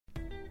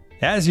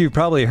As you've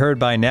probably heard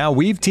by now,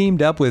 we've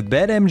teamed up with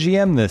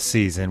BetMGM this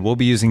season. We'll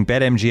be using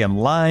BetMGM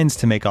lines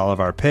to make all of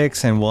our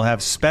picks, and we'll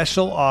have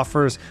special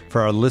offers for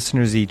our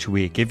listeners each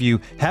week. If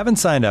you haven't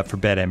signed up for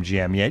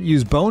BetMGM yet,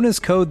 use bonus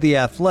code The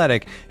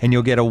Athletic, and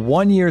you'll get a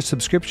 1-year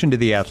subscription to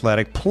The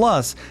Athletic,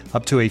 plus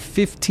up to a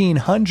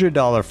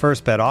 $1,500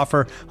 first bet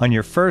offer on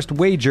your first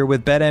wager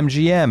with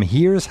BetMGM.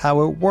 Here's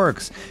how it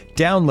works.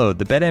 Download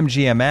the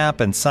BetMGM app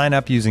and sign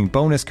up using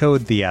bonus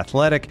code The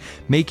Athletic.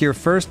 Make your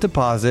first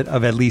deposit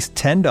of at least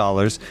 $10.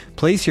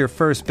 Place your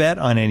first bet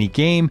on any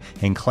game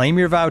and claim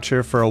your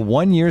voucher for a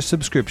 1-year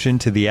subscription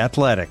to The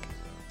Athletic.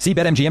 See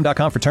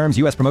BetMGM.com for terms.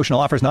 U.S. promotional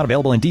offers not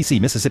available in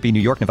D.C., Mississippi, New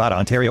York, Nevada,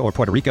 Ontario, or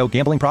Puerto Rico.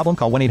 Gambling problem?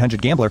 Call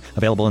 1-800-GAMBLER.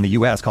 Available in the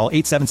U.S. Call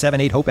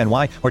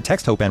 877-8-HOPE-NY or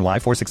text HOPE-NY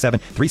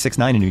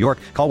 467-369 in New York.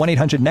 Call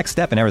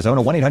 1-800-NEXT-STEP in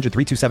Arizona.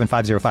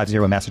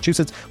 1-800-327-5050 in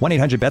Massachusetts.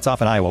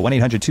 1-800-BETS-OFF in Iowa.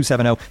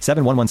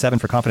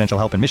 1-800-270-7117 for confidential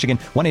help in Michigan.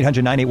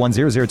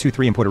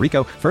 1-800-981-0023 in Puerto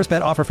Rico. First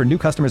bet offer for new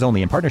customers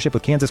only in partnership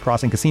with Kansas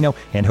Crossing Casino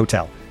and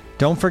Hotel.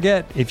 Don't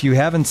forget, if you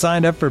haven't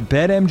signed up for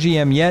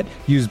BetMGM yet,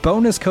 use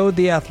bonus code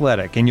The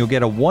Athletic, and you'll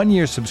get a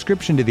 1-year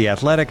subscription to The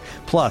Athletic,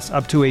 plus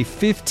up to a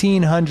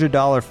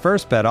 $1,500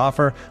 first bet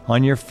offer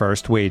on your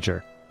first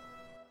wager.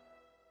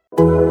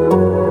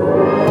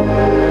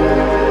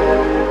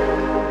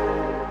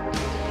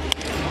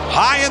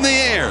 High in the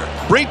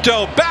air,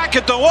 Brito back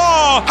at the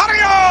wall.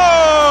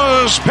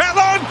 Adios,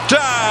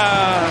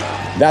 Pelota!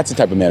 That's the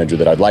type of manager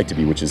that I'd like to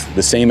be, which is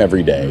the same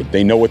every day.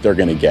 They know what they're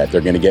going to get.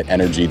 They're going to get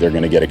energy. They're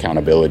going to get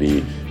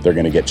accountability. They're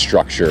going to get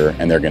structure,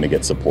 and they're going to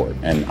get support.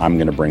 And I'm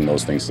going to bring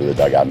those things to the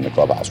dugout in the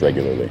clubhouse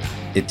regularly.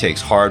 It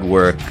takes hard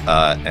work,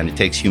 and it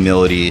takes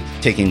humility,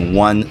 taking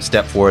one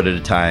step forward at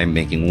a time,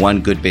 making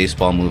one good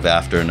baseball move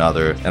after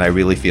another. And I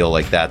really feel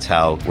like that's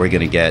how we're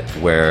going to get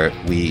where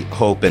we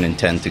hope and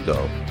intend to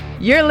go.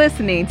 You're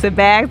listening to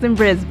Bags and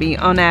Brisbee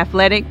on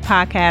Athletic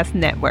Podcast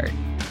Network.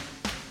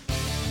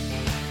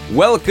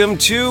 Welcome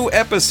to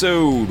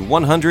episode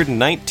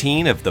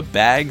 119 of the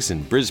Bags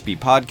and Brisbee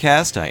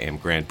podcast. I am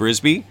Grant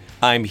Brisbee.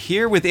 I'm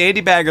here with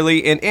Andy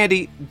Baggerly. And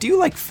Andy, do you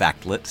like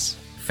Factlets?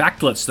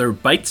 Factlets, they're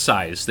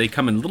bite-sized. They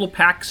come in little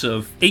packs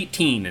of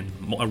 18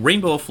 and a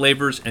rainbow of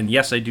flavors. And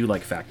yes, I do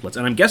like Factlets.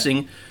 And I'm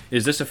guessing,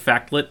 is this a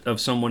Factlet of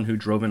someone who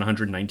drove in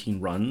 119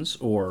 runs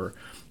or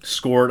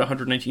scored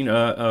 119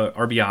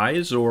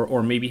 RBIs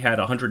or maybe had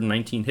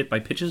 119 hit by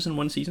pitches in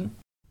one season?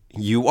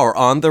 You are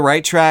on the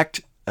right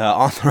track.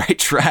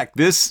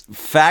 This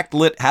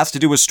Factlet has to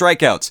do with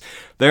strikeouts.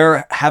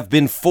 There have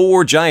been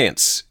 4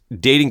 Giants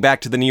dating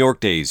back to the New York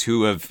days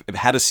who have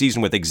had a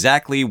season with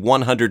exactly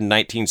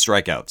 119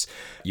 strikeouts.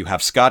 You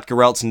have Scott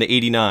Gereltz in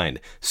 '89,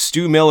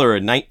 Stu Miller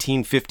in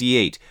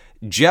 1958,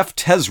 Jeff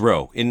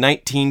Tesreau in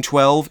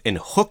 1912, and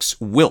Hooks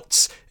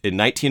Wiltz in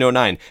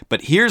 1909.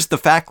 But here's the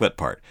Factlet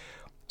part.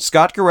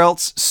 Scott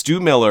Gereltz, Stu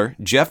Miller,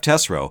 Jeff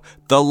Tesreau,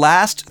 the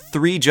last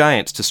 3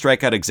 Giants to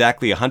strike out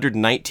exactly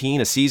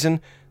 119 a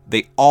season,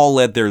 they all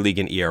led their league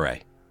in ERA.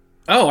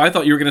 Oh, I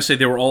thought you were going to say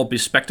they were all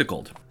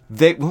bespectacled.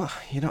 I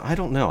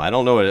don't know. I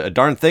don't know a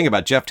darn thing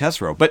about Jeff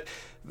Tesreau, but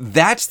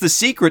that's the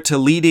secret to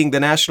leading the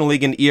National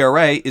League in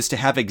ERA is to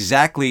have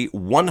exactly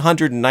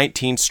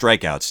 119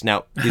 strikeouts.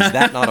 Now, is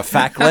that not a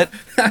Factlet?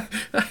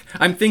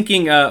 I'm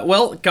thinking,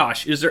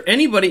 is there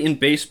anybody in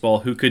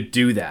baseball who could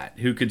do that,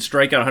 who could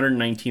strike out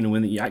 119 and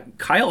win the...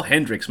 Kyle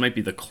Hendricks might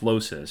be the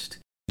closest.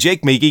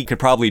 Jake McGee could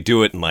probably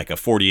do it in like a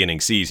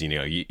 40-inning season.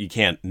 You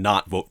can't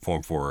not vote for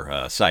him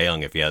for Cy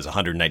Young if he has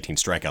 119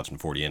 strikeouts in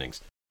 40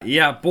 innings.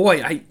 Yeah,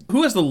 boy,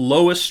 who has the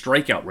lowest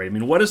strikeout rate? I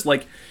mean, what is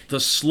like the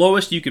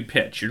slowest you could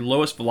pitch, your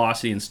lowest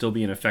velocity and still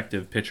be an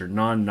effective pitcher,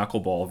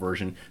 non-knuckleball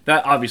version?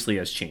 That obviously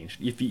has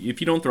changed. If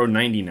you don't throw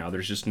 90 now,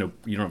 there's just you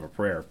don't have a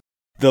prayer.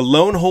 The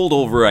lone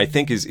holdover, I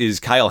think, is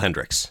Kyle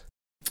Hendricks.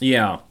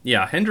 Yeah.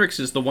 Hendricks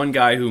is the one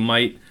guy who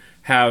might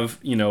have,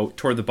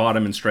 toward the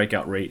bottom in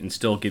strikeout rate and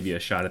still give you a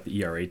shot at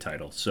the ERA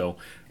title. So,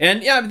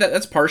 and yeah,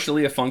 that's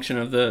partially a function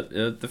of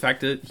the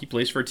fact that he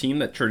plays for a team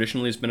that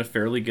traditionally has been a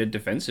fairly good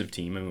defensive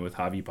team. I mean, with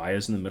Javi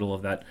Baez in the middle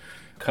of that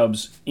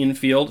Cubs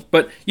infield.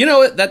 But,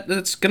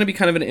 that's going to be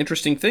kind of an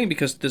interesting thing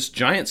because this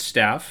Giants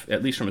staff,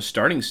 at least from a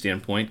starting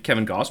standpoint,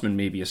 Kevin Gausman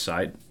maybe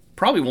aside,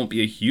 probably won't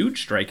be a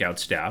huge strikeout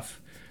staff.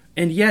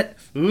 And yet,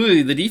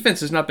 the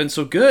defense has not been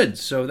so good.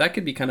 So that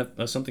could be kind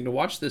of something to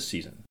watch this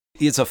season.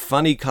 It's a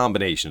funny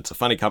combination.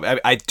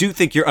 I do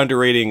think you're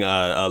underrating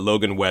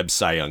Logan Webb's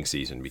Cy Young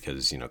season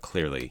because,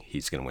 clearly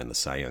he's going to win the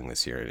Cy Young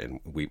this year, and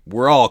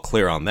we're all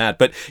clear on that.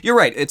 But you're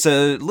right. It's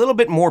a little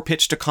bit more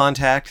pitch to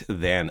contact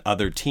than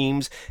other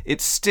teams.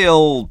 It's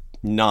still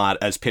not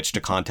as pitch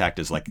to contact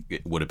as like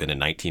it would have been in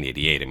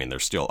 1988. I mean, there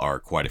still are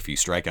quite a few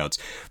strikeouts.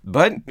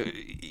 But,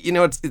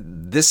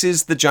 this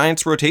is the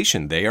Giants'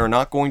 rotation. They are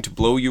not going to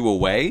blow you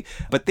away,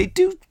 but they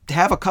do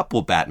have a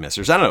couple bat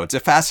missers. I don't know. It's a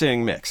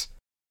fascinating mix.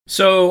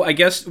 So I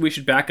guess we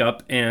should back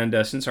up, and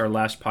since our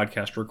last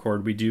podcast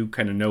record, we do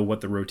kind of know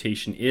what the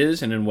rotation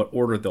is and in what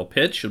order they'll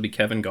pitch. It'll be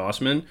Kevin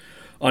Gausman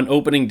on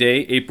opening day,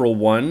 April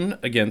 1,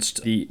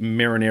 against the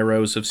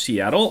Marineros of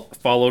Seattle,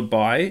 followed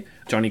by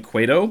Johnny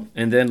Cueto,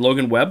 and then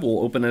Logan Webb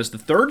will open as the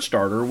third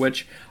starter,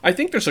 which I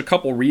think there's a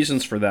couple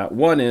reasons for that.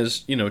 One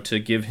is, to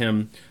give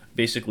him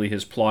basically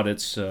his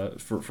plaudits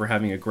for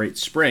having a great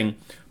spring.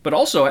 But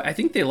also, I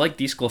think they like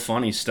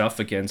DeSclafani's stuff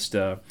against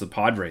the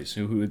Padres,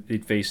 who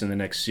they'd face in the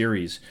next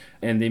series.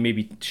 And they may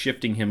be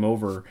shifting him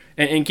over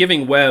and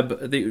giving Webb,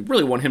 they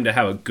really want him to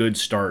have a good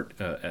start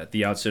at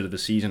the outset of the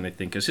season, I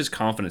think, because his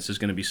confidence is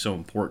going to be so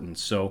important.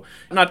 So,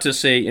 not to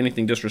say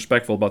anything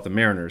disrespectful about the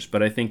Mariners,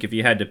 but I think if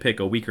you had to pick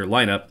a weaker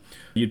lineup,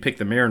 you'd pick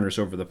the Mariners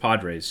over the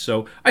Padres.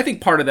 So, I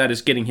think part of that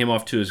is getting him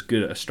off to as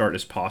good a start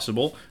as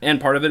possible. And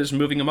part of it is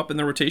moving him up in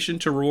the rotation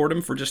to reward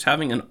him for just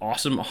having an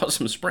awesome,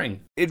 awesome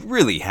spring. It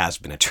really has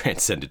been a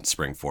transcendent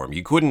spring for him.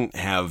 You couldn't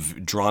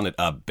have drawn it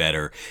up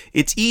better.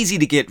 It's easy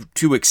to get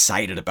too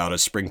excited about a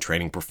spring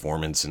training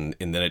performance, and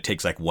then it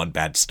takes like one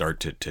bad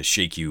start to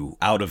shake you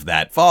out of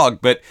that fog,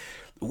 but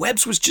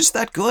Webb's was just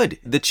that good.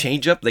 The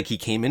changeup, like he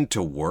came in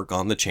to work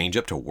on the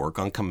changeup, to work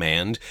on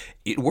command.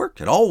 It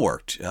worked. It all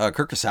worked.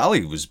 Kirk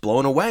Casale was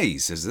blown away. He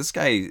says, this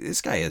guy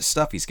has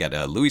stuff. He's got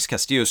Luis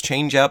Castillo's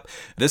changeup.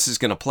 This is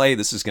going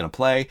to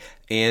play.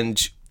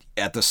 And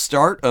at the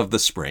start of the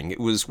spring, it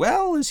was,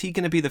 well, is he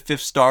going to be the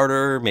fifth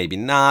starter? Maybe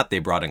not. They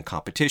brought in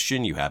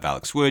competition. You have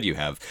Alex Wood, you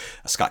have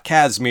Scott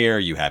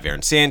Kazmir, you have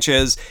Aaron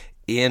Sanchez.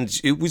 And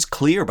it was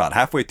clear about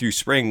halfway through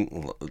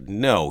spring,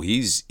 no,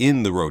 he's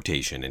in the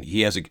rotation and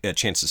he has a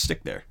chance to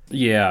stick there.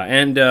 Yeah,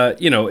 and,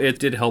 it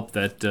did help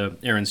that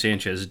Aaron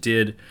Sanchez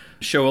did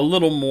show a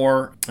little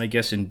more, I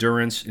guess,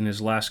 endurance in his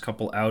last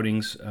couple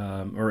outings,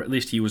 or at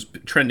least he was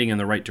trending in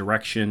the right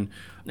direction.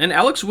 And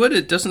Alex Wood,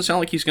 it doesn't sound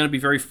like he's going to be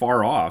very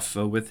far off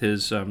with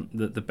his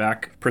the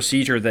back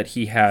procedure that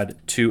he had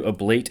to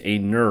ablate a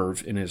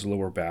nerve in his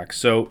lower back.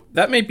 So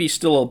that may be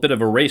still a bit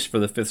of a race for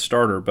the fifth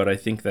starter, but I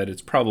think that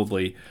it's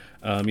probably,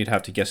 you'd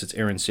have to guess it's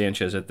Aaron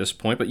Sanchez at this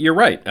point. But you're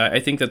right. I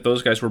think that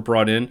those guys were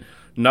brought in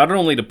not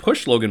only to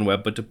push Logan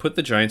Webb, but to put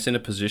the Giants in a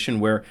position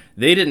where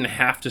they didn't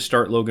have to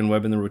start Logan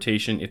Webb in the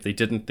rotation if they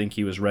didn't think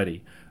he was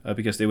ready,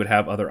 because they would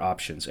have other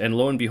options. And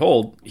lo and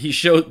behold, he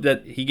showed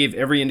that he gave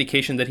every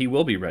indication that he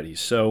will be ready.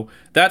 So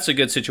that's a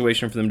good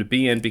situation for them to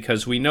be in,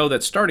 because we know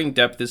that starting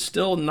depth is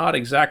still not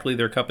exactly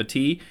their cup of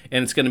tea,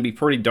 and it's going to be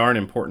pretty darn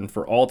important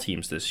for all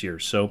teams this year.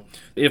 So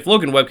if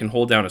Logan Webb can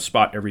hold down a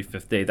spot every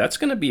fifth day, that's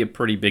going to be a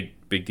pretty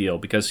big deal,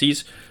 because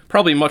he's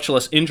probably much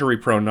less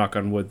injury-prone, knock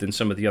on wood, than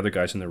some of the other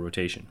guys in their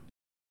rotation.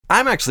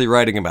 I'm actually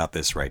writing about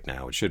this right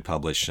now. It should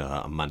publish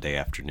on Monday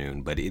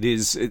afternoon, but it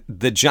is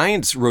the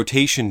Giants'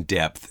 rotation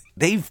depth.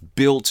 They've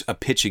built a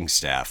pitching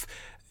staff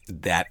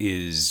that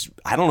is,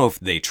 I don't know if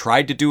they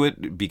tried to do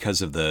it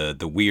because of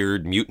the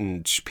weird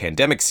mutant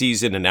pandemic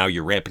season and now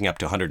you're ramping up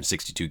to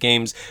 162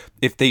 games.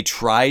 If they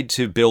tried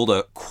to build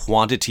a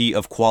quantity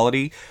of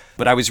quality,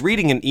 but I was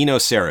reading an Eno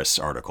Saris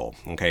article.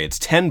 Okay, it's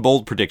 10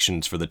 bold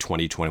predictions for the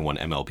 2021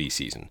 MLB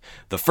season.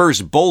 The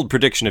first bold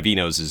prediction of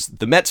Eno's is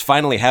the Mets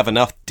finally have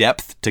enough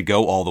depth to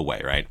go all the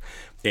way, right?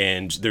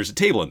 And there's a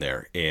table in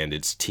there, and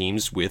it's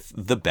teams with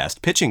the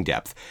best pitching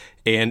depth.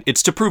 And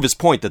it's to prove his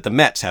point that the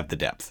Mets have the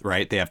depth,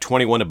 right? They have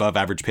 21 above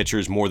average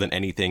pitchers, more than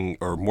anything,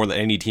 or more than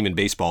any team in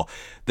baseball.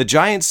 The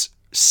Giants,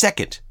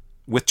 second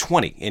with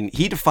 20. And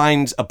he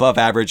defines above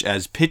average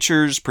as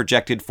pitchers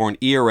projected for an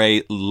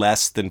ERA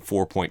less than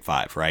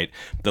 4.5, right?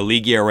 The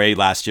league ERA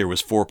last year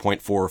was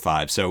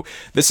 4.45. So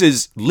this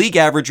is league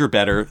average or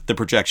better, the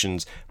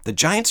projections. The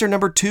Giants are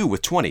number 2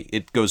 with 20.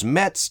 It goes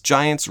Mets,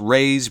 Giants,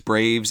 Rays,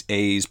 Braves,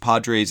 A's,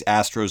 Padres,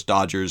 Astros,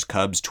 Dodgers,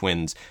 Cubs,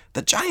 Twins.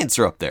 The Giants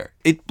are up there.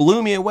 It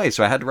blew me away,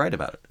 so I had to write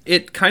about it.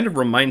 It kind of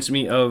reminds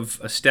me of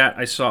a stat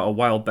I saw a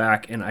while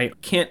back, and I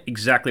can't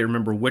exactly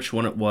remember which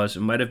one it was.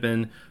 It might have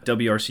been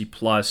WRC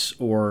Plus,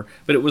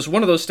 but it was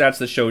one of those stats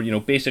that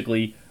showed,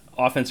 basically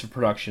offensive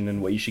production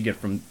and what you should get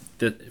from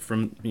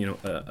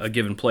a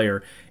given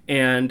player.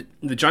 And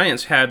the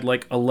Giants had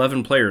like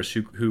 11 players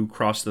who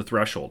crossed the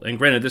threshold. And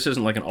granted, this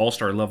isn't like an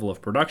all-star level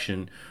of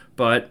production,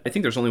 but I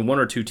think there's only 1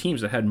 or 2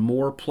 teams that had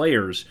more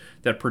players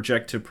that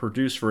project to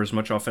produce for as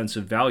much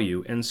offensive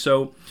value. And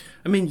so,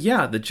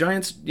 the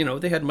Giants,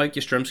 they had Mike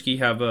Yastrzemski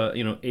have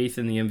 8th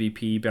in the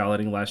MVP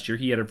balloting last year.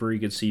 He had a very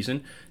good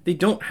season. They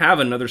don't have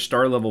another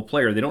star-level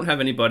player. They don't have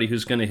anybody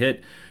who's going to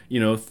hit,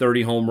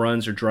 30 home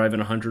runs or drive in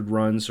 100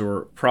 runs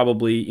or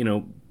probably,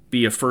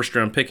 be a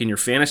first-round pick in your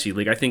fantasy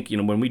league. I think,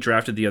 when we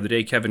drafted the other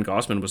day, Kevin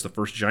Gossman was the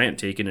first Giant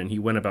taken, and he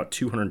went about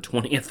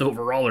 220th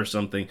overall or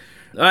something.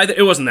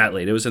 It wasn't that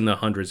late. It was in the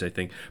hundreds, I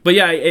think. But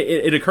yeah,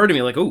 it occurred to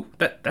me like,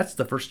 that's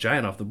the first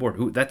Giant off the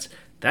board.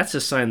 That's a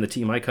sign the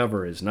team I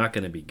cover is not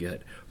going to be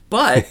good.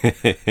 But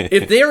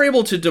if they are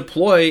able to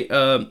deploy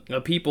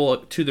people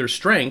to their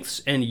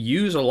strengths and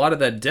use a lot of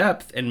that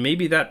depth, and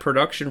maybe that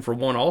production for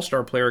one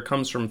all-star player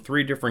comes from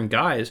 3 different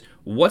guys,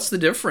 what's the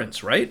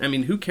difference, right?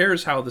 Who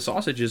cares how the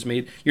sausage is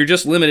made? You're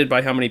just limited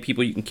by how many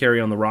people you can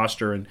carry on the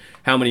roster and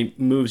how many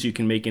moves you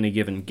can make in a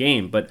given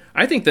game. But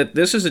I think that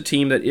this is a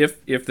team that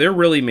if they're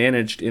really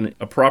managed in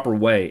a proper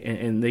way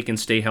and they can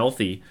stay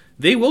healthy,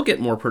 they will get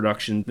more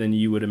production than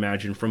you would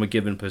imagine from a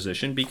given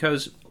position,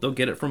 because they'll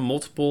get it from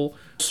multiple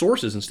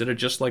sources instead of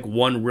just like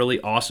one really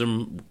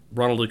awesome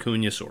Ronald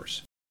Acuna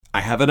source. I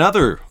have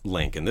another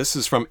link, and this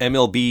is from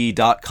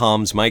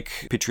MLB.com's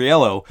Mike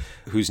Petriello,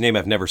 whose name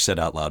I've never said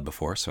out loud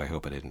before, so I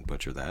hope I didn't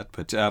butcher that.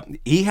 But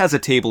he has a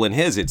table in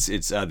his.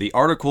 It's the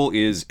article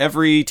is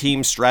every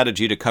team's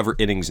strategy to cover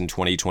innings in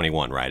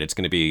 2021, right? It's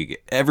going to be,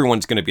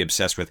 everyone's going to be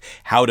obsessed with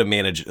how to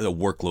manage a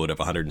workload of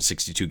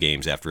 162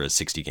 games after a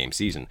 60-game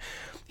season.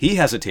 He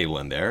has a table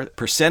in there.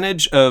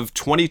 Percentage of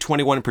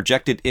 2021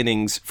 projected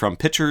innings from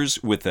pitchers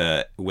with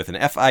an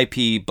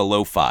FIP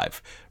below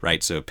 5,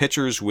 right? So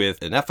pitchers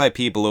with an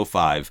FIP below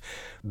 5.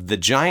 The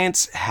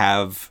Giants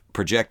have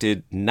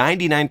projected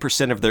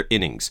 99% of their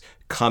innings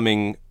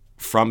coming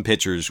from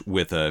pitchers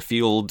with a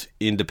field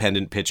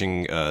independent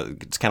pitching,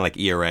 it's kind of like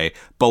ERA,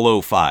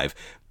 below 5.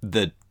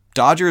 The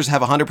Dodgers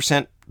have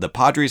 100%. The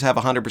Padres have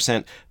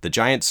 100%. The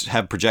Giants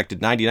have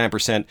projected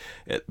 99%.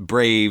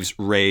 Braves,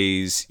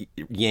 Rays,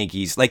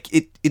 Yankees. Like,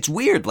 it's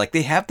weird. Like,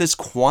 they have this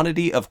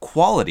quantity of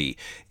quality.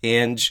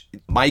 And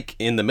Mike,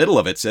 in the middle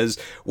of it, says,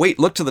 wait,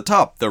 look to the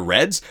top. The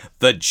Reds,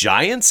 the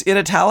Giants in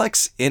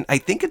italics. And I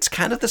think it's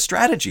kind of the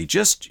strategy.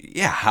 Just,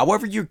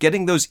 however you're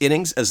getting those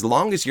innings, as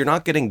long as you're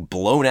not getting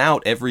blown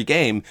out every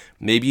game,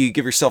 maybe you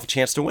give yourself a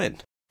chance to win.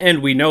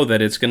 And we know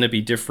that it's going to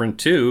be different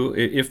too.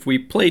 If we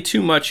play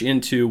too much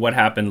into what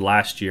happened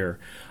last year,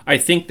 I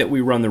think that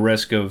we run the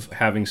risk of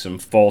having some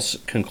false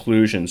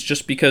conclusions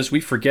just because we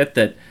forget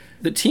that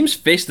the teams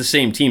face the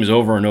same teams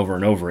over and over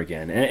and over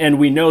again. And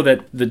we know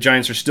that the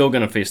Giants are still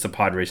going to face the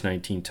Padres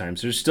 19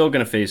 times. They're still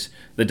going to face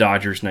the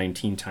Dodgers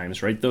 19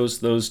 times, right?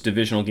 Those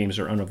divisional games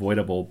are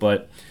unavoidable.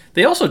 But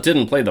they also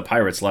didn't play the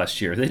Pirates last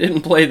year. They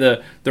didn't play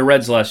the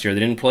Reds last year.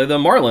 They didn't play the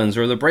Marlins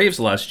or the Braves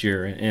last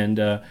year. And,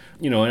 and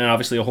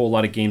obviously a whole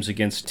lot of games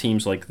against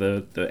teams like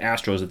the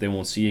Astros that they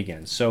won't see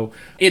again. So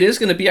it is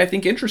going to be, I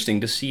think,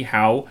 interesting to see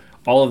how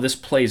all of this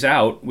plays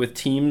out with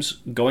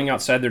teams going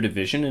outside their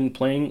division and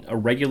playing a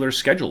regular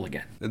schedule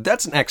again.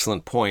 That's an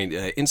excellent point.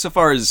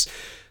 Insofar as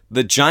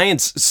the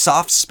Giants'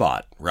 soft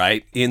spot,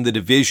 right, in the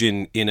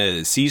division in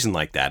a season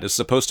like that is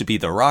supposed to be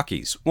the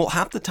Rockies. Well,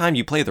 half the time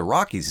you play the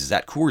Rockies is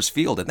at Coors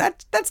Field, and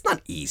that's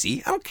not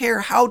easy. I don't care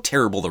how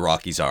terrible the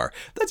Rockies are.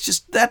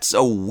 That's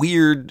a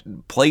weird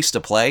place to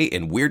play,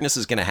 and weirdness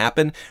is going to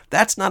happen.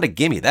 That's not a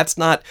gimme. That's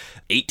not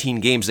 18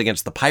 games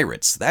against the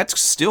Pirates. That's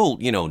still,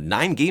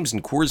 9 games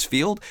in Coors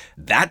Field.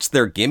 That's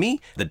their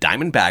gimme. The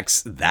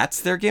Diamondbacks,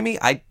 that's their gimme.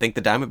 I think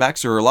the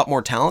Diamondbacks are a lot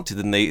more talented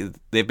than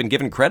they've been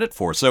given credit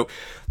for. So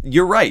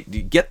you're right.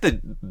 You get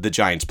the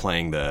Giants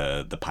playing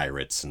the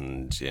Pirates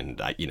and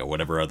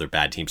whatever other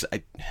bad teams.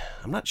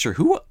 I'm not sure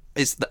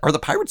are the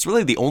Pirates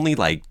really the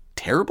only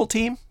terrible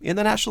team in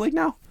the National League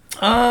now?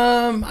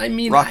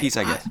 Rockies,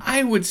 I guess.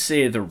 I would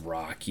say the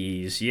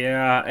Rockies,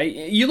 yeah.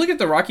 You look at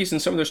the Rockies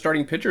and some of their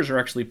starting pitchers are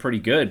actually pretty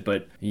good,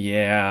 but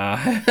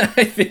yeah,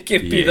 I think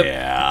it'd be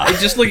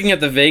just looking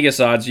at the Vegas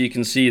odds, you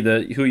can see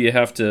who you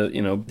have to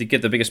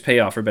get the biggest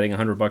payoff for betting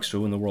 $100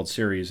 to win the World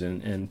Series,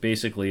 and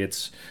basically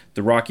it's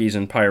the Rockies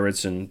and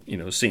Pirates and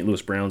St.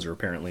 Louis Browns are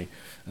apparently.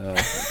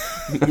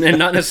 And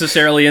not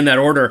necessarily in that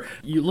order.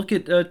 You look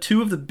at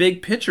two of the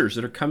big pitchers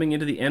that are coming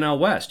into the NL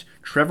West,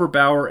 Trevor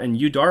Bauer and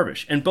Yu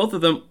Darvish, and both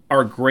of them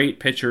are great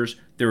pitchers.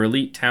 They're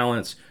elite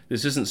talents.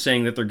 This isn't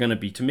saying that they're going to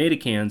be tomato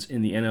cans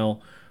in the NL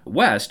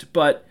West,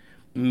 but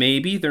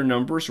maybe their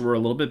numbers were a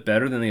little bit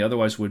better than they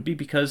otherwise would be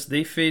because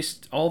they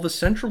faced all the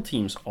Central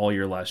teams all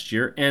year last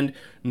year, and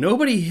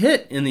nobody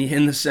hit in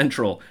the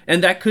Central.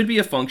 And that could be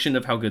a function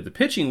of how good the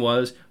pitching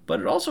was, but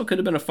it also could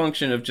have been a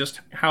function of just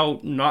how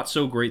not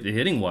so great the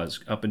hitting was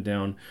up and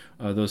down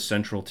those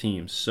Central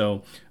teams.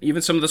 So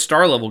even some of the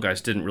star-level guys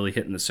didn't really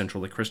hit in the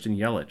Central, like Christian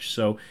Yelich.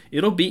 So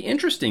it'll be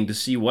interesting to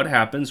see what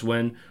happens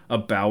when a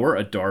Bauer,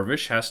 a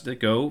Darvish has to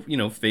go,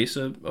 face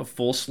a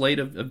full slate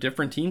of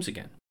different teams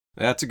again.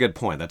 That's a good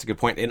point.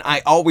 And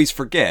I always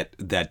forget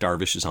that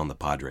Darvish is on the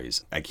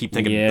Padres. I keep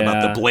thinking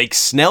about the Blake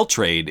Snell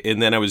trade, and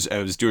then I was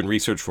doing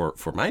research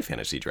for my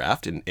fantasy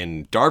draft,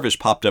 and Darvish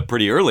popped up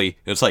pretty early.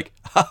 It was like,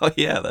 oh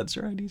yeah, that's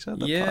right, he's on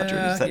the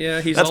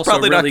Padres. He's that's also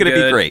probably really not going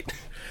to be great.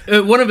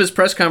 One of his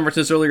press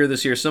conferences earlier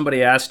this year,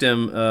 somebody asked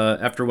him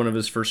after one of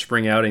his first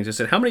spring outings, I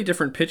said, how many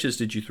different pitches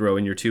did you throw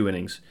in your 2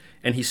 innings?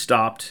 And he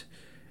stopped,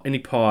 and he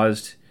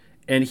paused,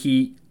 and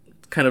he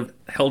kind of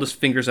held his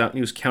fingers out, and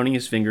he was counting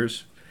his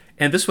fingers.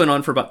 And this went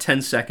on for about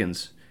 10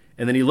 seconds.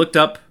 And then he looked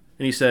up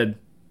and he said,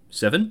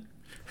 7?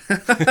 And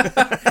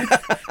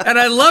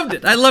I loved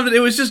it.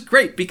 It was just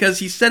great because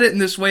he said it in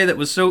this way that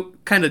was so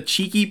kind of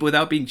cheeky but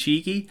without being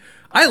cheeky.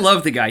 I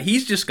love the guy.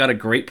 He's just got a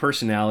great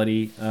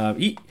personality.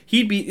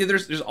 He'd be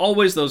there's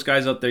always those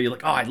guys out there. You're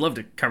like, oh, I'd love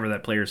to cover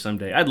that player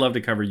someday. I'd love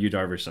to cover Yu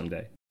Darvish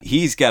someday.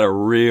 He's got a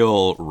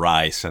real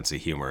wry sense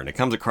of humor, and it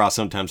comes across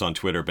sometimes on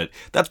Twitter, but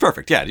that's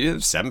perfect. Yeah,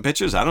 7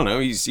 pitches. I don't know.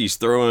 He's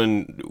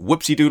throwing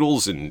whoopsie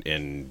doodles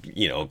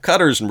and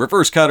cutters and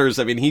reverse cutters.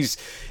 I mean, he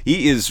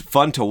is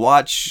fun to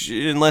watch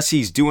unless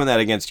he's doing that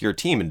against your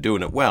team and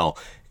doing it well.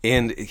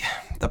 And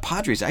the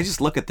Padres, I just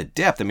look at the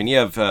depth. I mean, you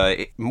have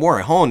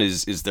Morejon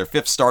is their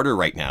 5th starter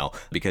right now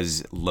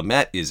because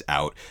Lamet is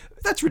out.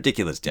 That's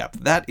ridiculous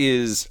depth.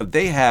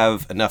 They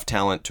have enough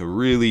talent to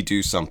really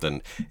do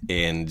something,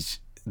 and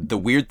the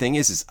weird thing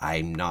is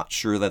I'm not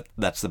sure that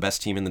that's the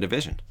best team in the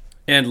division.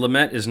 And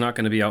Lamet is not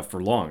going to be out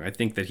for long. I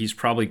think that he's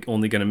probably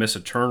only going to miss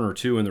a turn or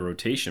two in the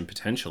rotation,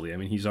 potentially. I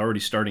mean, he's already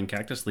starting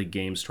Cactus League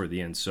games toward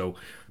the end. So,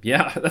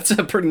 yeah, that's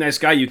a pretty nice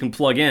guy you can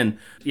plug in.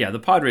 Yeah, the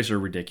Padres are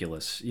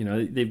ridiculous. You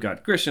know, they've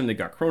got Grisham, they've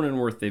got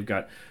Cronenworth, they've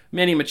got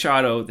Manny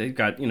Machado, they've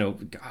got,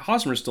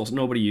 Hosmer's still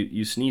nobody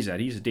you sneeze at.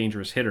 He's a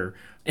dangerous hitter.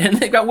 And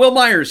they've got Will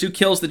Myers, who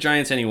kills the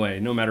Giants anyway,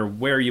 no matter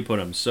where you put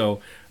him.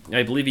 So,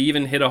 I believe he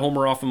even hit a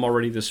homer off him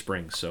already this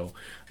spring. So,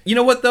 you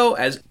know what, though?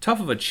 As tough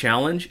of a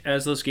challenge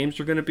as those games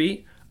are going to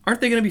be, aren't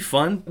they going to be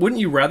fun?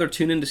 Wouldn't you rather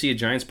tune in to see a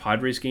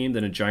Giants-Padres game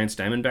than a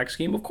Giants-Diamondbacks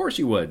game? Of course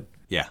you would.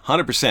 Yeah,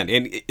 100%.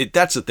 And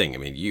that's the thing. I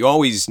mean, you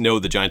always know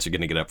the Giants are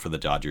going to get up for the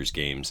Dodgers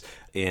games.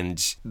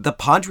 And the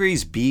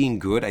Padres being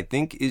good, I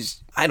think,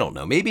 is, I don't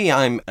know, maybe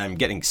I'm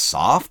getting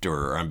soft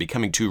or I'm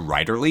becoming too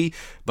writerly,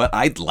 but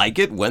I'd like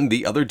it when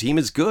the other team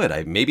is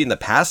good. Maybe in the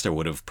past I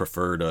would have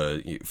preferred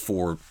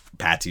 4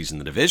 patsies in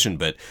the division,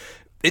 but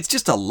it's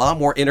just a lot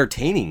more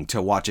entertaining to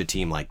watch a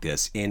team like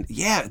this. And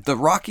yeah, the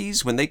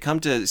Rockies, when they come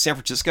to San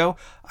Francisco,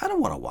 I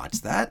don't want to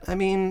watch that. I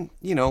mean,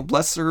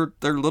 bless their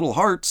little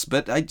hearts,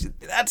 but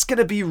that's going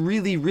to be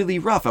really, really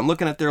rough. I'm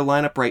looking at their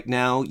lineup right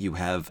now. You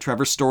have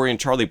Trevor Story and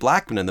Charlie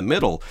Blackmon in the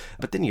middle,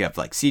 but then you have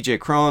like CJ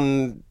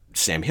Cron,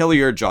 Sam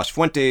Hilliard, Josh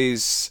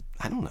Fuentes.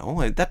 I don't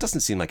know. That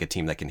doesn't seem like a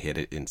team that can hit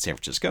it in San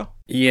Francisco.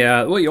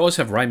 Yeah, well, you always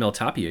have Raimel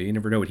Tapia. You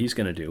never know what he's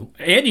going to do.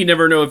 And you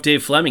never know if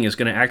Dave Fleming is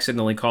going to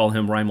accidentally call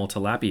him Raimel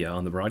Tilapia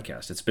on the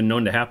broadcast. It's been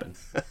known to happen.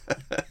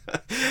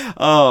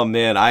 Oh,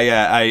 man.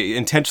 I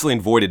intentionally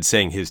avoided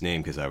saying his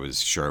name because I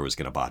was sure I was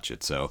going to botch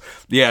it. So,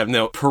 yeah,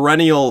 no,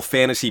 perennial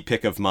fantasy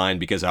pick of mine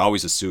because I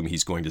always assume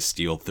he's going to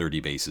steal 30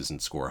 bases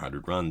and score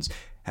 100 runs.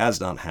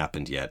 Has not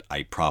happened yet.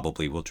 I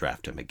probably will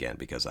draft him again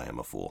because I am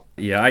a fool.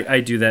 Yeah,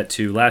 I do that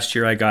too. Last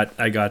year I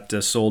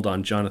got sold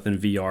on Jonathan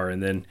VR,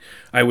 and then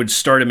I would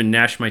start him and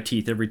gnash my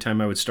teeth every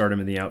time I would start him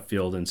in the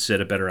outfield and sit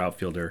a better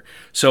outfielder.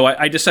 So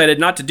I decided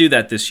not to do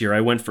that this year.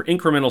 I went for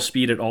incremental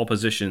speed at all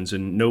positions,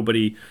 and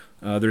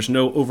there's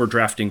no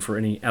overdrafting for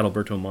any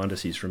Adalberto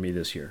Mondesi's for me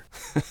this year.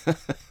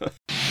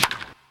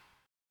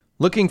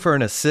 Looking for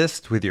an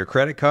assist with your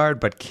credit card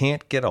but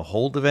can't get a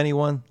hold of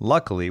anyone?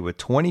 Luckily, with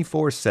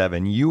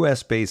 24/7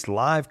 US-based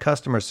live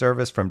customer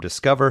service from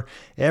Discover,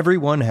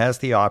 everyone has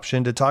the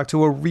option to talk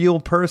to a real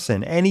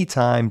person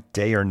anytime,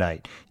 day or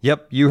night.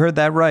 Yep, you heard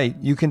that right.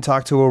 You can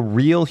talk to a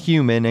real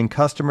human in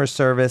customer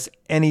service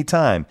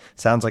anytime.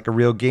 Sounds like a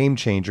real game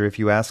changer if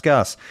you ask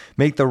us.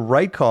 Make the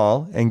right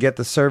call and get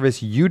the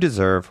service you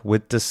deserve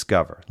with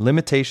Discover.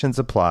 Limitations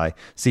apply.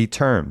 See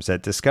terms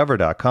at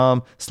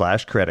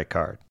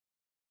discover.com/creditcard.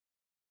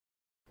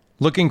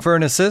 Looking for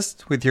an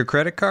assist with your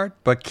credit card,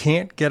 but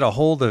can't get a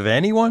hold of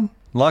anyone?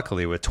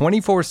 Luckily, with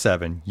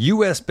 24/7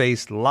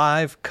 US-based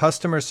live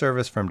customer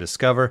service from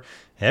Discover,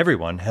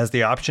 everyone has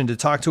the option to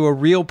talk to a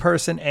real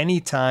person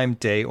anytime,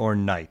 day or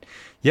night.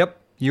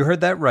 Yep, you heard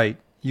that right.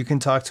 You can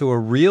talk to a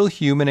real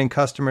human in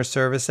customer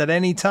service at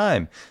any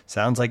time.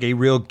 Sounds like a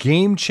real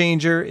game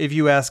changer if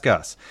you ask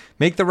us.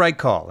 Make the right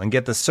call and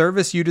get the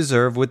service you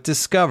deserve with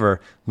Discover.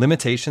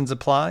 Limitations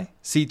apply.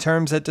 See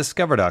terms at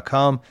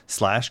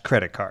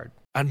discover.com/creditcard.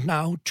 And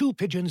now, 2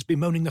 pigeons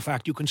bemoaning the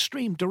fact you can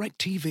stream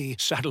DirecTV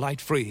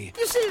satellite-free.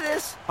 You see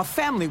this? A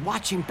family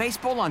watching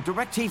baseball on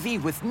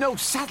DirecTV with no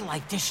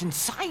satellite dish in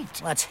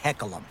sight. Let's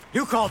heckle them.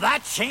 You call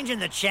that changing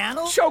the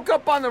channel? Choke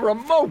up on the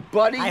remote,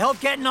 buddy. I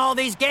hope getting all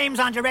these games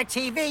on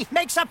DirecTV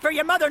makes up for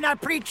your mother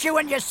not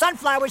pre-chewing your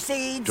sunflower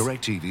seeds.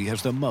 DirecTV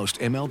has the most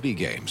MLB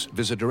games.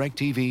 Visit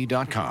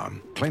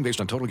DirecTV.com. Claim based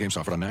on total games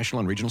offered on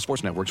national and regional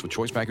sports networks with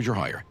choice package or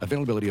higher.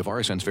 Availability of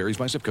RSNs varies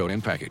by zip code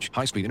and package.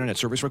 High-speed internet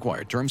service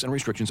required. Terms and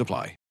restrictions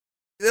apply.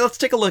 Let's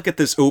take a look at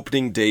this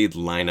opening day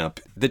lineup.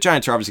 The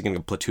Giants are obviously going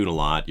to platoon a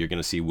lot. You're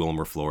going to see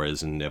Wilmer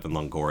Flores and Evan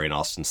Longoria and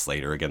Austin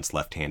Slater against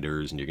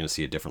left-handers, and you're going to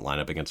see a different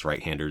lineup against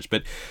right-handers.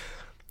 But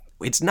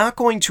it's not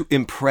going to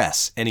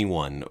impress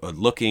anyone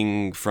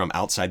looking from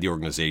outside the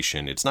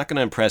organization. It's not going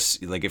to impress,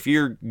 like if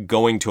you're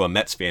going to a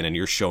Mets fan and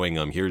you're showing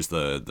them, here's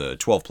the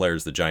 12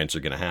 players the Giants are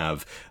going to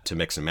have to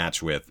mix and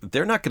match with,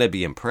 they're not going to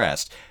be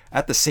impressed.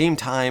 At the same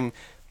time,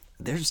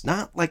 there's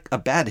not like a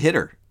bad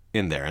hitter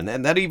in there, and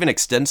that even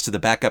extends to the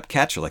backup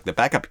catcher. Like the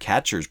backup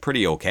catcher is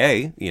pretty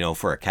okay,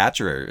 for a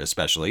catcher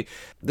especially.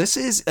 This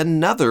is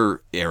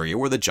another area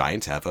where the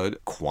Giants have a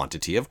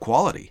quantity of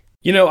quality.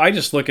 I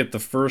just look at the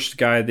first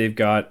guy they've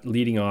got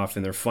leading off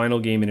in their final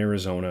game in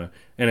Arizona,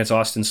 and it's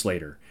Austin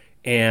Slater.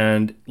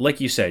 And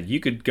like you said, you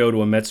could go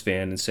to a Mets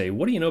fan and say,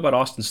 what do you know about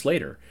Austin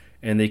Slater?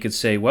 And they could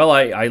say, well,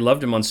 I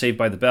loved him on Saved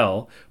by the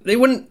Bell. They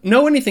wouldn't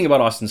know anything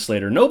about Austin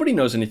Slater. Nobody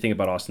knows anything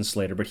about Austin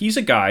Slater, but he's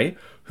a guy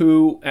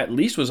who at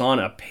least was on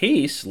a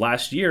pace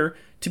last year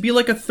to be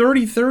like a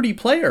 30-30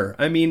 player.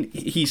 I mean,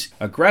 he's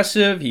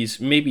aggressive. He's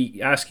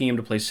maybe asking him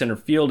to play center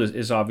field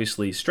is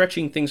obviously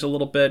stretching things a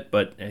little bit,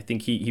 but I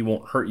think he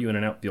won't hurt you in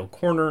an outfield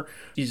corner.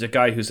 He's a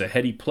guy who's a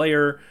heady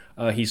player.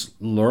 He's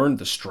learned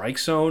the strike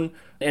zone.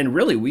 And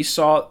really, we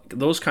saw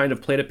those kind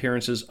of plate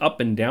appearances up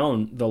and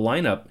down the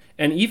lineup,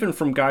 and even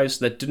from guys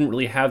that didn't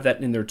really have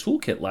that in their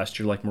toolkit last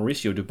year, like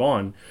Mauricio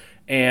Dubon.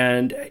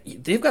 And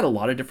they've got a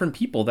lot of different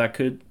people that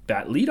could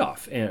bat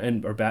leadoff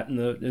or bat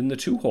in the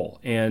 2-hole.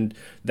 And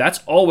that's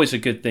always a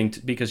good thing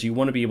because you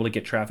want to be able to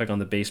get traffic on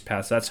the base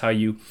paths. That's how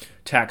you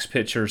tax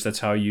pitchers.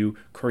 That's how you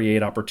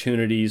create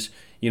opportunities.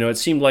 It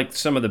seemed like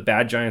some of the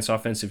bad Giants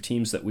offensive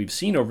teams that we've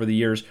seen over the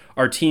years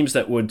are teams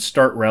that would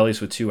start rallies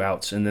with 2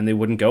 outs and then they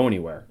wouldn't go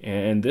anywhere.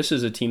 And this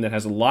is a team that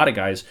has a lot of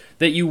guys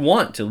that you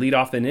want to lead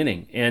off an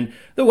inning. And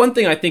the one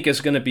thing I think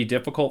is going to be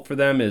difficult for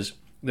them is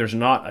there's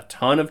not a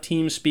ton of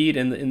team speed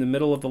in the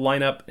middle of the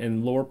lineup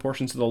and lower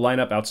portions of the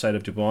lineup outside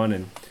of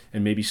Dubon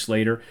and maybe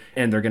Slater.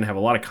 And they're going to have a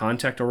lot of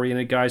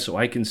contact-oriented guys, so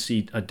I can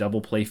see a double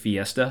play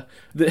fiesta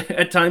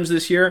at times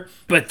this year.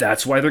 But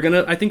that's why they're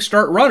going to, I think,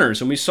 start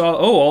runners. And we saw,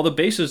 all the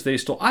bases they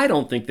stole. I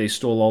don't think they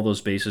stole all those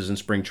bases in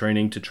spring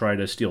training to try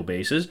to steal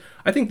bases.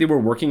 I think they were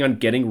working on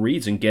getting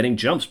reads and getting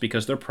jumps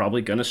because they're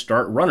probably going to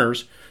start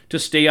runners to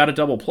stay out of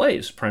double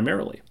plays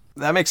primarily.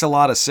 That makes a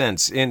lot of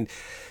sense. And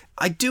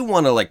I do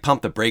want to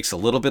pump the brakes a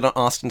little bit on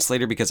Austin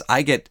Slater because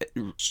I get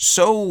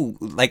so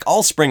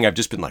all spring I've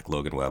just been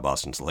Logan Webb,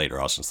 Austin Slater,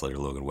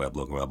 Logan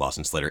Webb,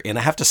 Austin Slater, and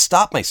I have to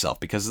stop myself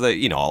because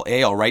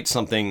I'll write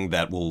something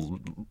that will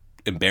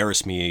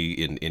embarrass me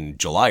in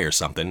July or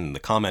something, and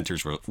the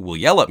commenters will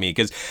yell at me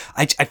because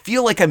I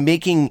feel like I'm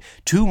making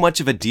too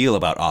much of a deal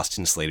about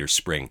Austin Slater's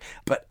spring,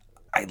 but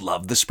I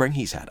love the spring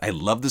he's had. I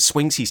love the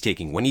swings he's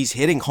taking. When he's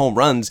hitting home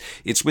runs,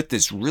 it's with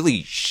this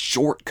really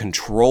short,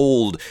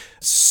 controlled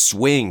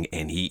swing,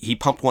 and he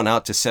pumped one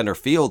out to center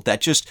field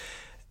that just,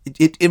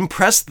 it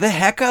impressed the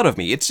heck out of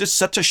me. It's just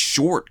such a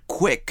short,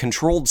 quick,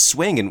 controlled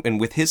swing, and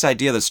with his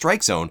idea of the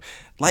strike zone,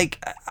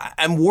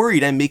 I'm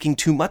worried I'm making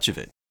too much of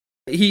it.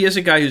 He is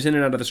a guy who's in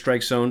and out of the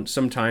strike zone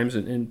sometimes,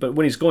 but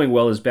when he's going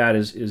well, his bat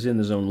is in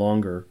the zone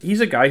longer.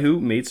 He's a guy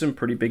who made some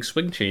pretty big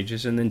swing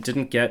changes and then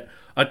didn't get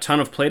a ton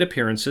of plate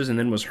appearances and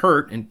then was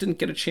hurt and didn't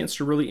get a chance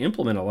to really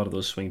implement a lot of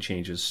those swing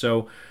changes.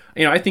 So,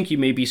 I think you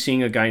may be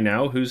seeing a guy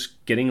now who's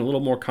getting a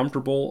little more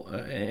comfortable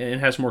and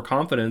has more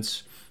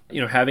confidence,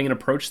 having an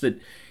approach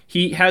that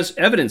he has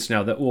evidence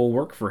now that will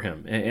work for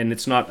him. And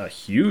it's not a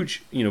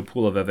huge,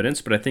 pool of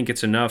evidence, but I think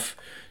it's enough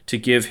to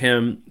give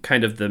him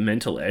kind of the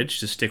mental edge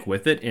to stick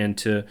with it and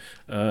to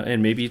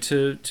and maybe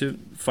to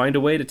find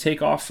a way to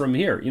take off from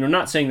here.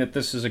 Not saying that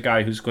this is a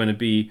guy who's going to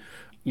be,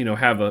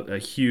 have a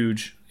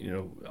huge,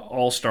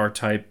 all-star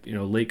type,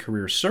 late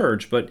career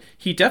surge, but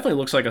he definitely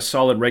looks like a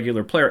solid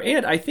regular player.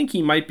 And I think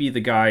he might be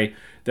the guy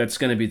that's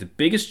going to be the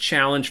biggest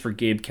challenge for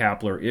Gabe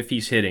Kapler if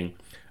he's hitting,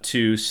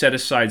 to set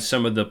aside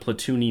some of the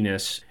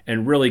platooniness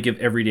and really give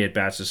everyday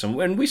at-bats to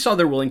someone. And we saw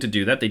they're willing to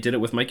do that. They did it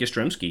with Mike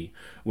Yastrzemski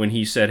when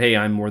he said, hey,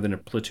 I'm more than a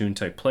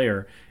platoon-type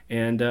player.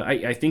 And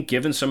I think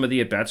given some of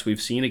the at-bats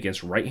we've seen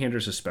against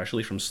right-handers,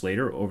 especially from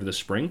Slater over the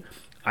spring,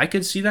 I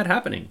could see that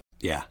happening.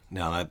 Yeah,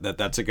 no,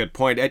 that's a good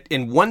point.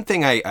 And one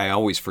thing I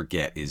always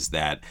forget is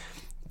that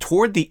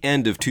toward the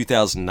end of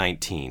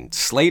 2019,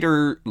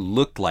 Slater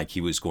looked like he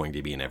was going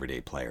to be an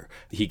everyday player.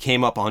 He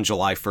came up on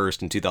July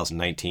 1st in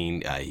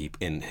 2019.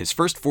 In his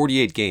first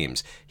 48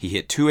 games, he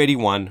hit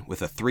 .281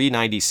 with a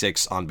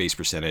 .396 on-base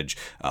percentage,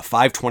 a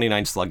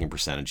 .529 slugging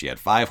percentage. He had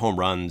 5 home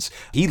runs.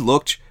 He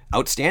looked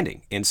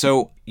outstanding. And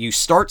so you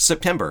start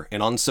September,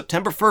 and on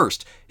September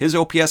 1st, his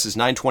OPS is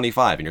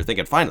 .925, and you're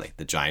thinking, finally,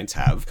 the Giants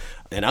have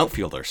an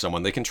outfielder,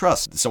 someone they can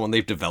trust, someone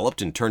they've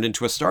developed and turned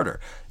into a starter.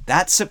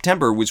 That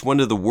September was one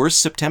of the worst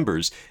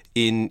Septembers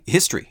in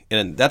history,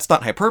 and that's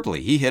not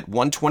hyperbole. He hit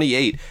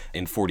 128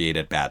 in 48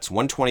 at-bats,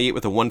 128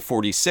 with a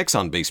 146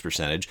 on-base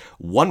percentage,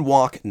 1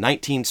 walk,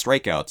 19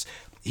 strikeouts.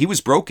 He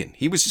was broken.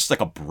 He was just like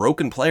a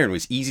broken player, and it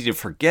was easy to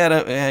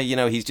forget.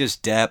 He's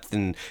just depth,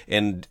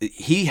 and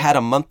he had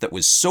a month that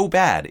was so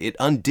bad it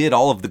undid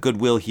all of the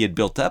goodwill he had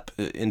built up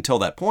until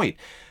that point.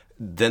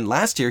 Then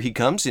last year he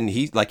comes and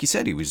he, like you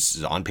said, he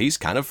was on pace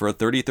kind of for a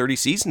 30-30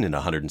 season in a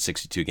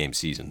 162 game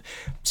season.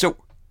 So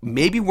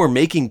maybe we're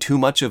making too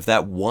much of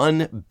that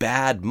one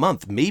bad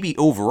month. Maybe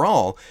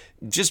overall,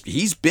 just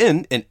he's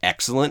been an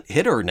excellent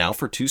hitter now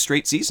for 2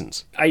 straight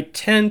seasons. I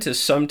tend to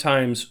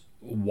sometimes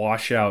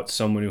wash out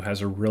someone who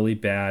has a really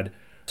bad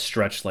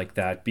stretch like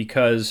that,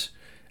 because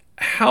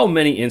how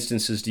many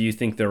instances do you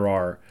think there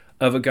are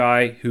of a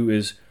guy who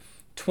is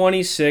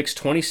 26,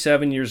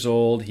 27 years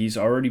old, he's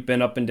already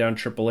been up and down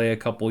AAA a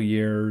couple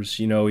years,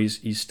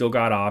 he's still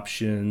got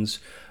options,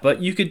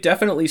 but you could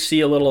definitely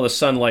see a little of the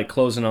sunlight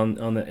closing on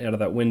the out of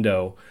that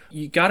window.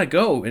 You got to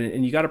go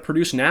and you got to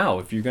produce now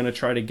if you're going to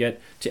try to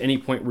get to any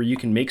point where you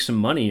can make some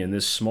money in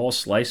this small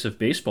slice of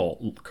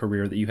baseball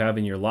career that you have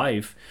in your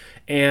life.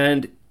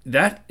 And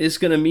that is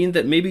going to mean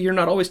that maybe you're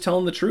not always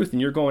telling the truth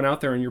and you're going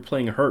out there and you're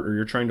playing hurt or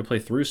you're trying to play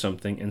through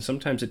something, and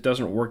sometimes it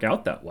doesn't work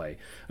out that way.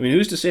 I mean,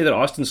 who's to say that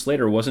Austin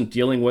Slater wasn't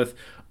dealing with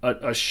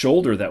a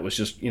shoulder that was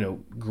just,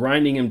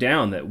 grinding him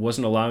down, that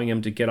wasn't allowing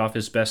him to get off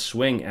his best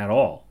swing at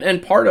all?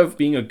 And part of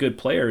being a good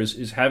player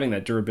is having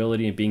that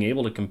durability and being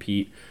able to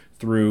compete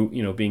through,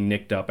 being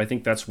nicked up. I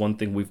think that's one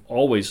thing we've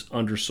always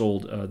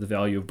undersold the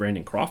value of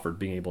Brandon Crawford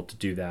being able to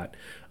do that.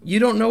 You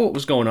don't know what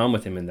was going on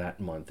with him in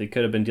that month. It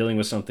could have been dealing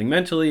with something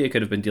mentally. It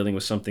could have been dealing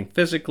with something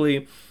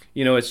physically.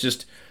 It's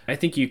just, I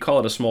think you call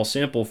it a small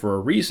sample for a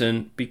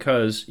reason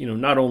because,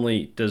 not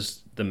only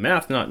does the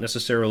math not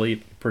necessarily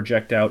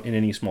project out in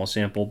any small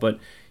sample, but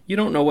you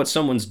don't know what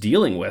someone's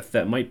dealing with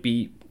that might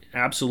be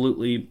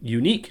absolutely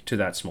unique to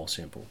that small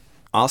sample.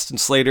 Austin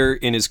Slater,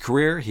 in his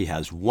career, he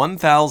has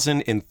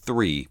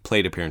 1,003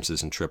 plate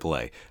appearances in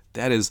AAA.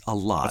 That is a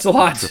lot. That's a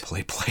lot.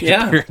 AAA plate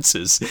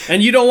appearances.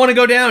 And you don't want to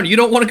go down. You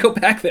don't want to go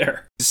back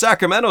there.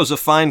 Sacramento's a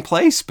fine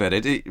place, but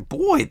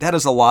boy, that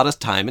is a lot of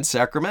time in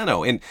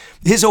Sacramento. And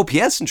his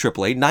OPS in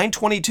AAA,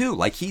 922.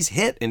 Like, he's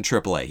hit in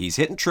AAA. He's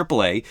hit in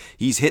AAA.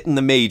 He's hit in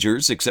the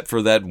majors, except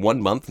for that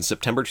 1 month in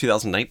September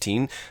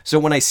 2019. So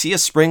when I see a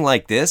spring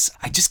like this,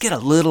 I just get a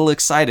little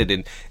excited.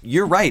 And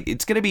you're right.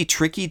 It's going to be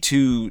tricky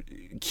to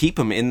keep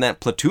him in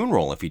that platoon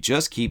role if he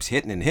just keeps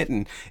hitting and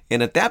hitting.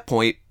 And at that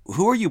point,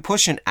 who are you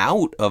pushing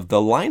out of the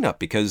lineup?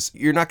 Because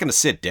you're not going to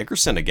sit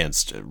Dickerson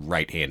against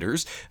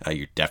right-handers.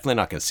 You're definitely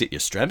not going to sit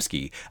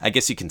Yastrzemski. I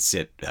guess you can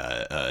sit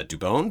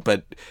Dubon,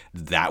 but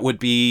that would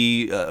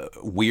be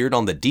weird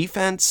on the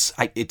defense.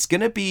 It's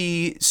going to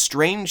be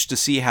strange to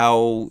see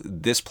how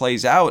this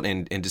plays out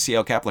and to see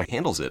how Kapler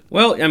handles it.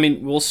 Well, I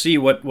mean, we'll see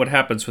what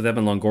happens with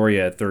Evan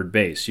Longoria at third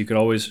base. You could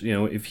always,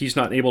 if he's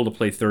not able to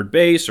play third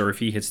base or if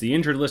he hits the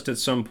injured list at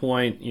some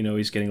point,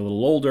 he's getting a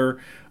little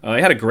older. He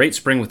had a great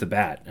spring with the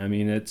bat. I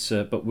mean,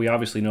 but we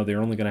obviously know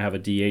they're only going to have a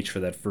DH for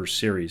that first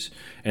series,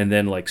 and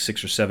then like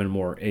 6 or 7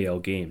 more AL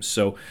games.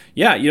 So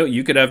yeah,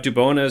 you could have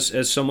Dubon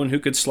as someone who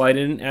could slide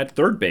in at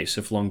third base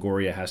if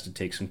Longoria has to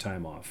take some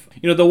time off.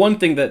 The one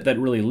thing that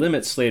really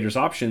limits Slater's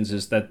options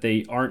is that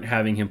they aren't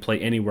having him play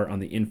anywhere on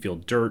the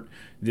infield dirt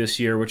this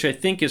year, which I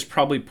think is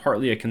probably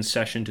partly a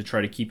concession to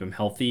try to keep him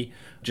healthy,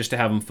 just to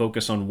have him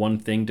focus on one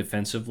thing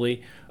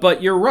defensively.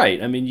 But you're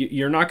right. I mean,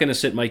 you're not going to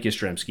sit Mike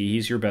Yastrzemski.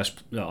 He's your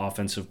best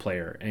offensive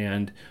player.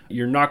 And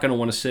you're not going to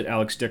want to sit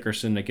Alex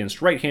Dickerson against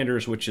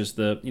right-handers, which is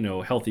the,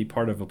 healthy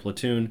part of a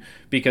platoon,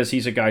 because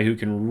he's a guy who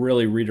can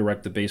really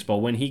redirect the baseball.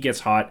 When he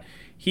gets hot,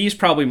 he's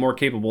probably more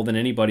capable than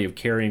anybody of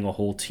carrying a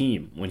whole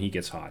team when he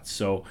gets hot.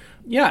 So,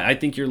 yeah, I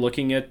think you're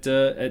looking at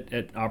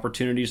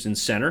opportunities in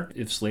center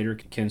if Slater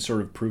can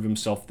sort of prove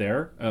himself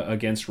there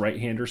against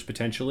right-handers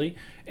potentially.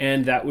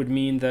 And that would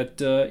mean that,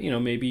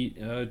 maybe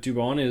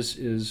Dubon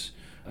is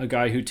a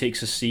guy who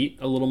takes a seat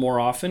a little more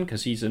often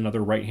because he's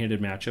another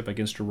right-handed matchup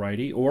against a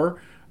righty.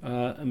 Or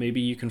maybe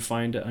you can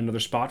find another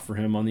spot for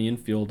him on the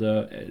infield,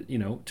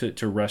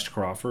 to rest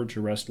Crawford,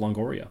 to rest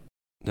Longoria.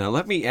 Now,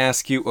 let me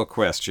ask you a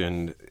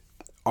question.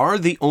 Are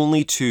the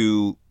only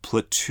two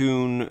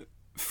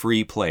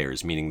platoon-free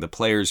players, meaning the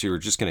players who are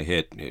just going to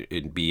hit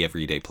and be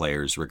everyday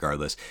players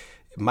regardless,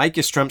 Mike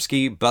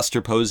Yastrzemski,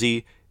 Buster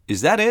Posey,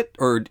 is that it?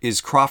 Or is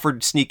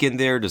Crawford sneak in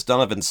there? Does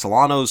Donovan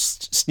Solano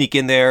sneak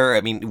in there?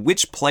 I mean,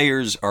 which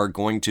players are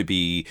going to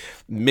be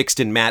mixed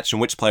and matched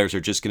and which players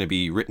are just going to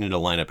be written in a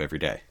lineup every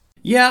day?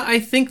 Yeah, I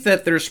think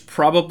that there's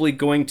probably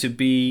going to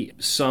be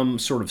some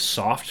sort of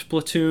soft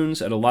platoons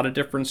at a lot of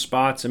different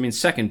spots. I mean,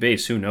 second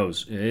base, who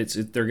knows? They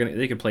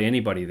could play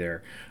anybody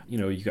there.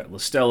 You've got La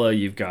Stella,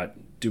 you've got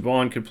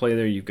Dubon could play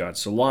there, you've got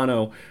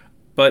Solano.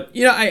 But,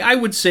 I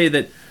would say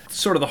that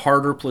sort of the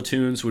harder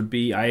platoons would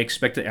be, I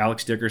expect that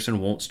Alex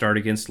Dickerson won't start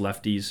against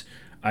lefties.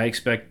 I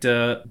expect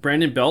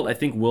Brandon Belt, I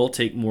think, will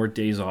take more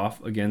days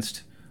off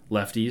against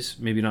lefties.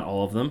 Maybe not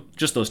all of them,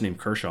 just those named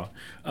Kershaw.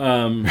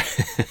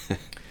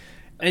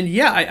 And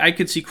yeah, I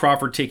could see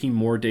Crawford taking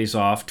more days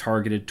off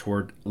targeted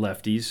toward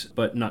lefties,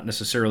 but not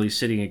necessarily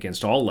sitting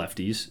against all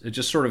lefties. It's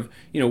just sort of,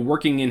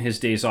 working in his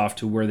days off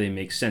to where they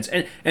make sense.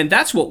 And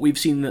that's what we've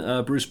seen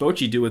Bruce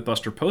Bochy do with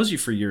Buster Posey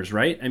for years,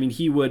 right? I mean,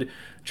 he would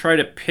try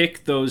to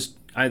pick those,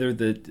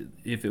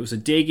 if it was a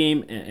day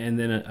game and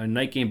then a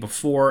night game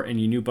before and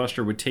you knew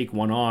Buster would take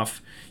one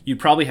off, you'd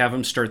probably have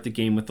him start the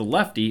game with the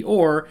lefty.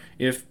 Or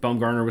if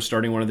Bumgarner was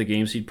starting one of the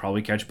games, he'd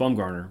probably catch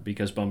Bumgarner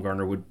because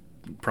Bumgarner would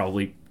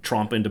probably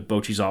tromp into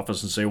Bochy's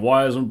office and say,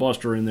 why isn't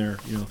Buster in there?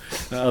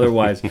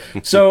 Otherwise.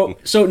 So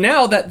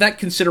now that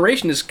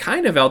consideration is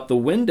kind of out the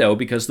window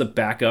because the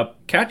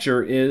backup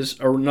catcher is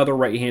another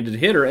right-handed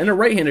hitter, and a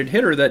right-handed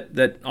hitter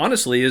that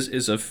honestly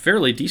is a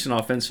fairly decent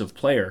offensive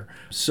player.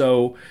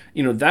 So,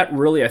 that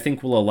really I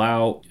think will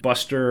allow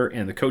Buster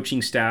and the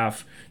coaching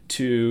staff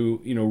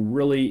to,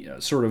 really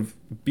sort of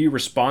be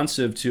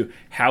responsive to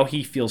how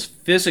he feels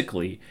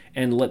physically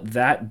and let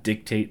that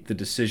dictate the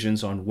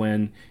decisions on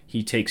when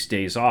he takes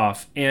days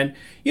off. And,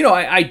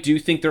 I do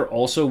think there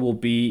also will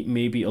be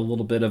maybe a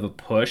little bit of a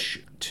push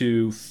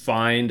to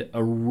find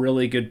a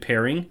really good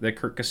pairing that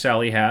Curt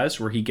Casali has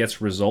where he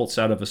gets results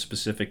out of a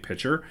specific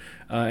pitcher.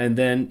 And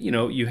then,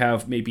 you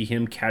have maybe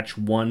him catch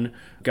one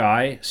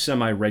guy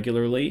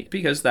semi-regularly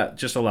because that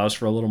just allows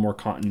for a little more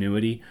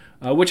continuity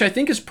which I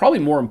think is probably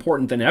more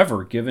important than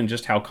ever, given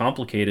just how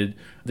complicated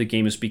the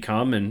game has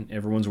become, and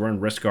everyone's wearing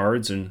wrist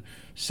guards and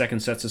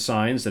second sets of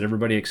signs that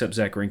everybody except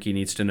Zach Greinke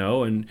needs to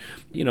know. And,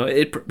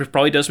 it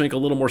probably does make a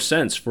little more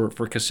sense for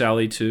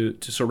Casale to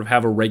sort of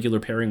have a regular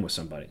pairing with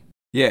somebody.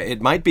 Yeah,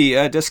 it might be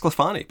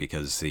DeSclafani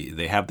because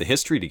they have the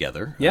history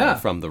together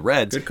from the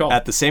Reds. Good call.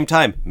 At the same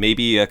time,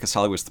 maybe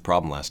Casale was the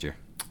problem last year.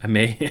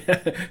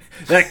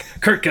 That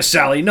Curt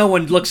Casale, no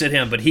one looks at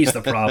him, but he's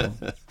the problem.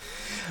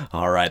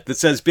 All right,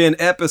 this has been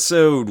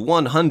episode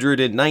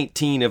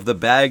 119 of the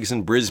Bags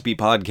and Brisbee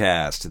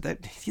podcast.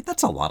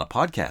 That's a lot of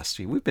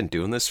podcasts. We've been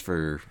doing this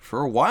for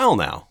a while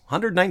now.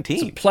 119.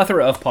 It's a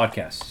plethora of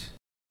podcasts.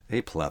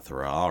 A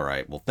plethora. All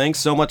right. Well, thanks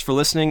so much for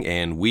listening,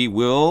 and we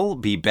will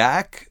be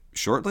back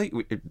shortly.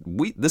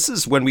 This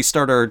is when we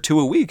start our 2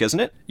 a week,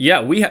 isn't it?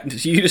 Yeah,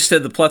 you just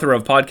said the plethora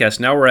of podcasts.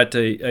 Now we're at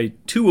a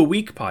 2 a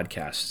week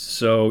podcast.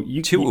 So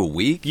 2 a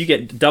week? You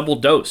get double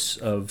dose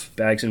of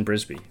Bags and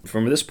Brisbee.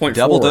 From this point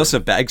double forward. Dose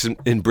of Bags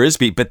in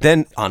Brisbee. But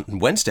then on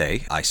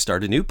Wednesday, I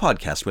start a new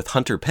podcast with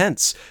Hunter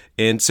Pence.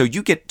 And so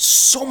you get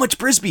so much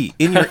Brisbee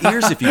in your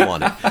ears if you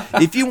want it.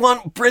 If you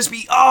want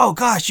Brisbee, oh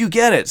gosh, you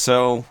get it.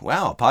 So,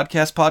 wow,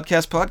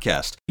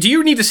 podcast. Do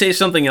you need to say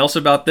something else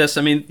about this?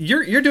 I mean,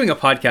 you're doing a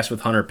podcast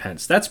with Hunter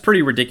Pence. That's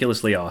pretty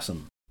ridiculously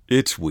awesome.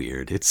 It's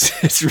weird.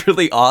 It's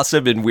really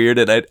awesome and weird,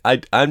 and I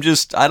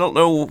don't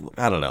know.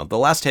 The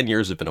last 10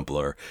 years have been a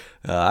blur.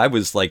 I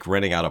was like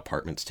renting out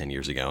apartments 10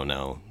 years ago.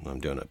 Now I'm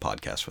doing a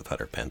podcast with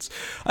Hunter Pence.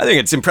 I think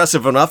it's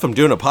impressive enough I'm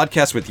doing a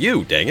podcast with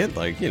you, dang it.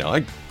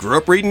 I grew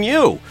up reading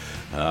you.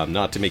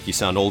 Not to make you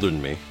sound older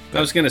than me. I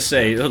was going to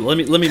say, let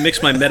me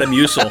mix my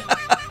Metamucil.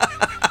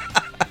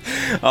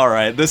 All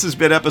right, this has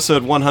been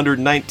episode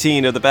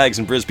 119 of the Bags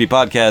and Brisbee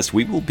podcast.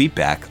 We will be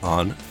back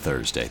on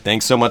Thursday.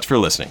 Thanks so much for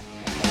listening.